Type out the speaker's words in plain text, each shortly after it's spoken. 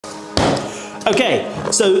Okay,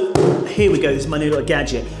 so here we go, this is my new little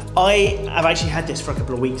gadget. I have actually had this for a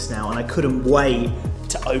couple of weeks now and I couldn't wait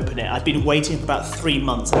to open it. I've been waiting for about 3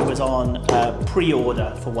 months. I was on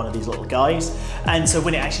pre-order for one of these little guys. And so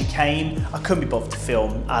when it actually came, I couldn't be bothered to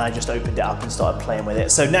film and I just opened it up and started playing with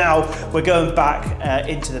it. So now we're going back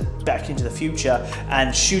into the future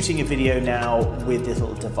and shooting a video now with this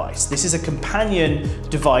little device. This is a companion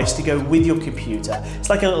device to go with your computer. It's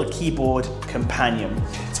like a little keyboard companion.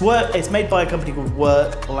 It's made by a company called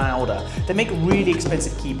Work Louder. They make really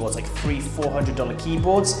expensive keyboards, like $300–400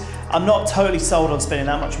 keyboards. I'm not totally sold on spending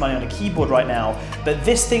that much money on a keyboard right now, but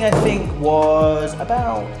this thing I think was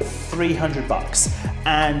about 300 bucks,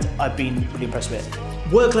 and I've been really impressed with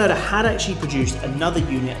it. Work Louder had actually produced another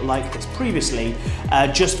unit like this previously,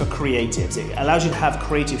 just for creatives. It allows you to have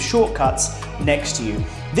creative shortcuts next to you.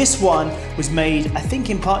 This one was made, I think,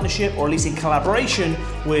 in partnership, or at least in collaboration,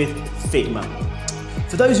 with Figma.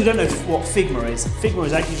 For those who don't know what Figma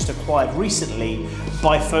was actually just acquired recently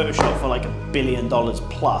by Photoshop for like $1 billion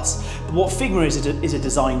plus. But what Figma is a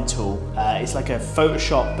design tool. It's like a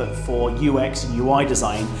Photoshop but for UX and UI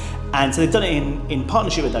design. And so they've done it in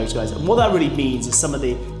partnership with those guys. And what that really means is some of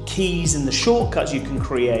the keys and the shortcuts you can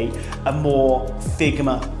create are more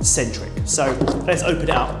Figma centric. So let's open it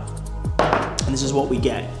up. And this is what we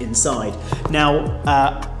get inside. Now,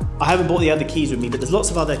 I haven't brought the other keys with me, but there's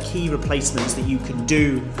lots of other key replacements that you can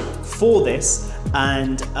do for this,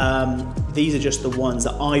 and these are just the ones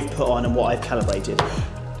that I've put on and what I've calibrated.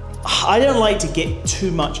 I don't like to get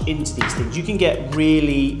too much into these things. You can get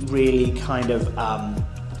really kind of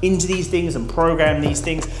into these things and program these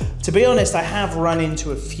things. To be honest, I have run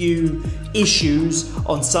into a few issues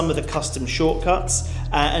on some of the custom shortcuts,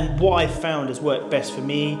 and what I found has worked best for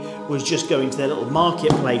me was just going to their little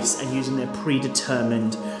marketplace and using their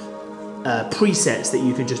predetermined presets that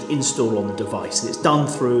you can just install on the device. And it's done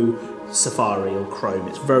through Safari or Chrome.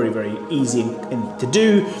 It's very easy to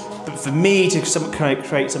do, but for me to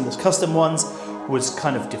create some of those custom ones was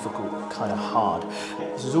kind of difficult, kind of hard.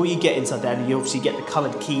 This is all you get inside there, and you obviously get the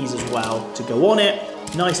colored keys as well to go on it.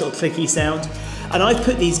 Nice little clicky sound. And I've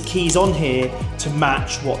put these keys on here to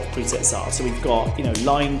match what the presets are. So we've got, you know,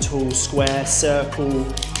 line tool, square, circle,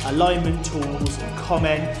 alignment tools, and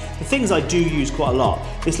comment. The things I do use quite a lot.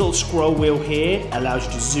 This little scroll wheel here allows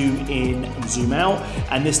you to zoom in and zoom out.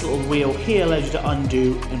 And this little wheel here allows you to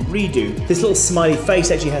undo and redo. This little smiley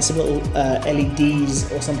face actually has some little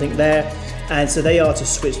LEDs or something there. And so they are to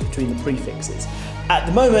switch between the prefixes. At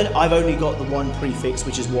the moment, I've only got the one prefix,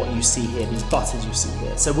 which is what you see here, these buttons you see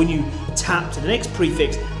here. So when you tap to the next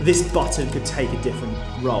prefix, this button could take a different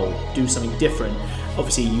role, do something different.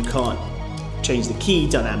 Obviously, you can't change the key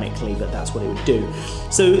dynamically, but that's what it would do.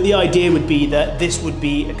 So the idea would be that this would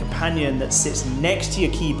be a companion that sits next to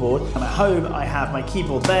your keyboard. And at home, I have my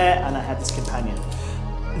keyboard there, and I have this companion.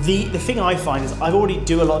 The thing I find is I already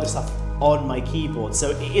do a lot of this stuff on my keyboard,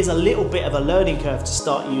 so it is a little bit of a learning curve to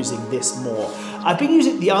start using this more. I've been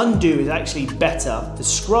using the undo is actually better. The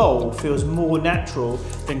scroll feels more natural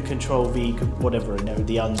than Control V, whatever, you know,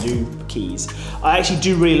 the undo keys. I actually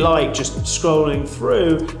do really like just scrolling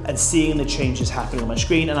through and seeing the changes happening on my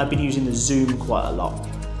screen, and I've been using the zoom quite a lot.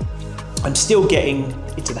 I'm still getting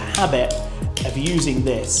into the habit of using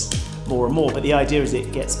this more and more, but the idea is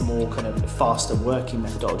it gets more kind of faster working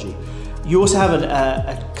methodology. You also have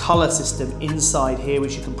a color system inside here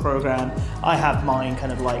which you can program. I have mine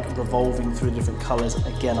kind of like revolving through different colors.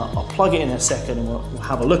 Again, I'll plug it in a second and we'll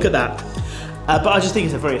have a look at that. But I just think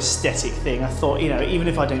it's a very aesthetic thing. I thought, you know, even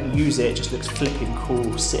if I don't use it, it just looks flipping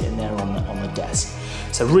cool sitting there on the desk.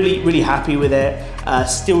 So really happy with it.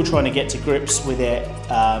 Still trying to get to grips with it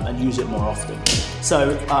and use it more often.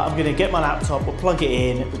 So I'm going to get my laptop, we'll plug it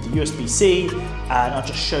in with the USB-C, and I'll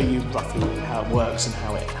just show you roughly how it works and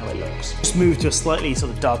how it looks. Just move to a slightly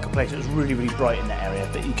sort of darker place. It was really bright in that area,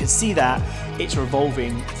 but you can see that it's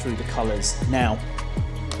revolving through the colors now.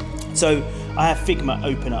 So I have Figma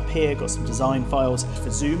open up here, got some design files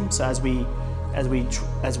for zoom. So as we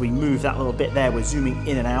move that little bit there, we're zooming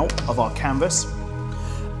in and out of our canvas.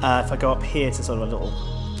 If I go up here to sort of a little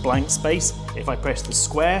blank space, if I press the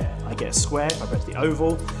square, I get a square. If I press the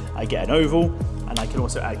oval, I get an oval. And I can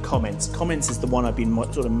also add comments. Comments is the one I've been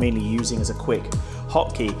sort of mainly using as a quick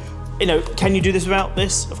hotkey. You know, can you do this without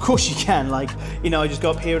this? Of course you can. Like, you know, I just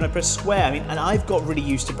go up here and I press square. I mean, and I've got really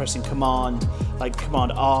used to pressing Command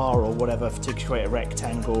R or whatever to create a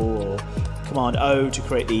rectangle, or Command O to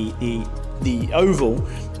create the oval.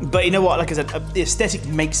 But you know what? Like I said, the aesthetic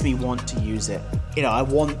makes me want to use it. You know, I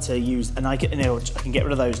want to use, and I can get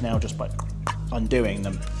rid of those now just by undoing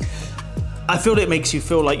them. I feel it makes you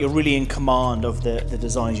feel like you're really in command of the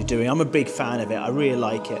designs you're doing. I'm a big fan of it, I really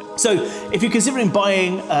like it. So if you're considering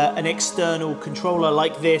buying an external controller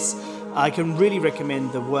like this, I can really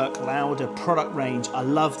recommend the Work Louder product range. I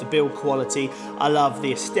love the build quality. I love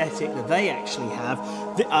the aesthetic that they actually have.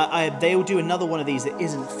 They'll do another one of these that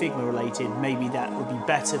isn't Figma related. Maybe that would be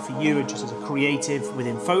better for you just as a creative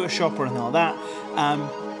within Photoshop or anything like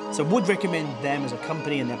that. So would recommend them as a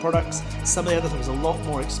company and their products. Some of the other things are a lot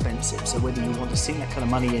more expensive. So whether you want to sink that kind of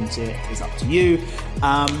money into it is up to you.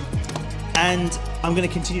 And I'm going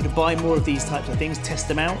to continue to buy more of these types of things, test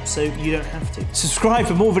them out so you don't have to. Subscribe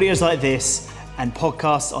for more videos like this and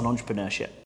podcasts on entrepreneurship.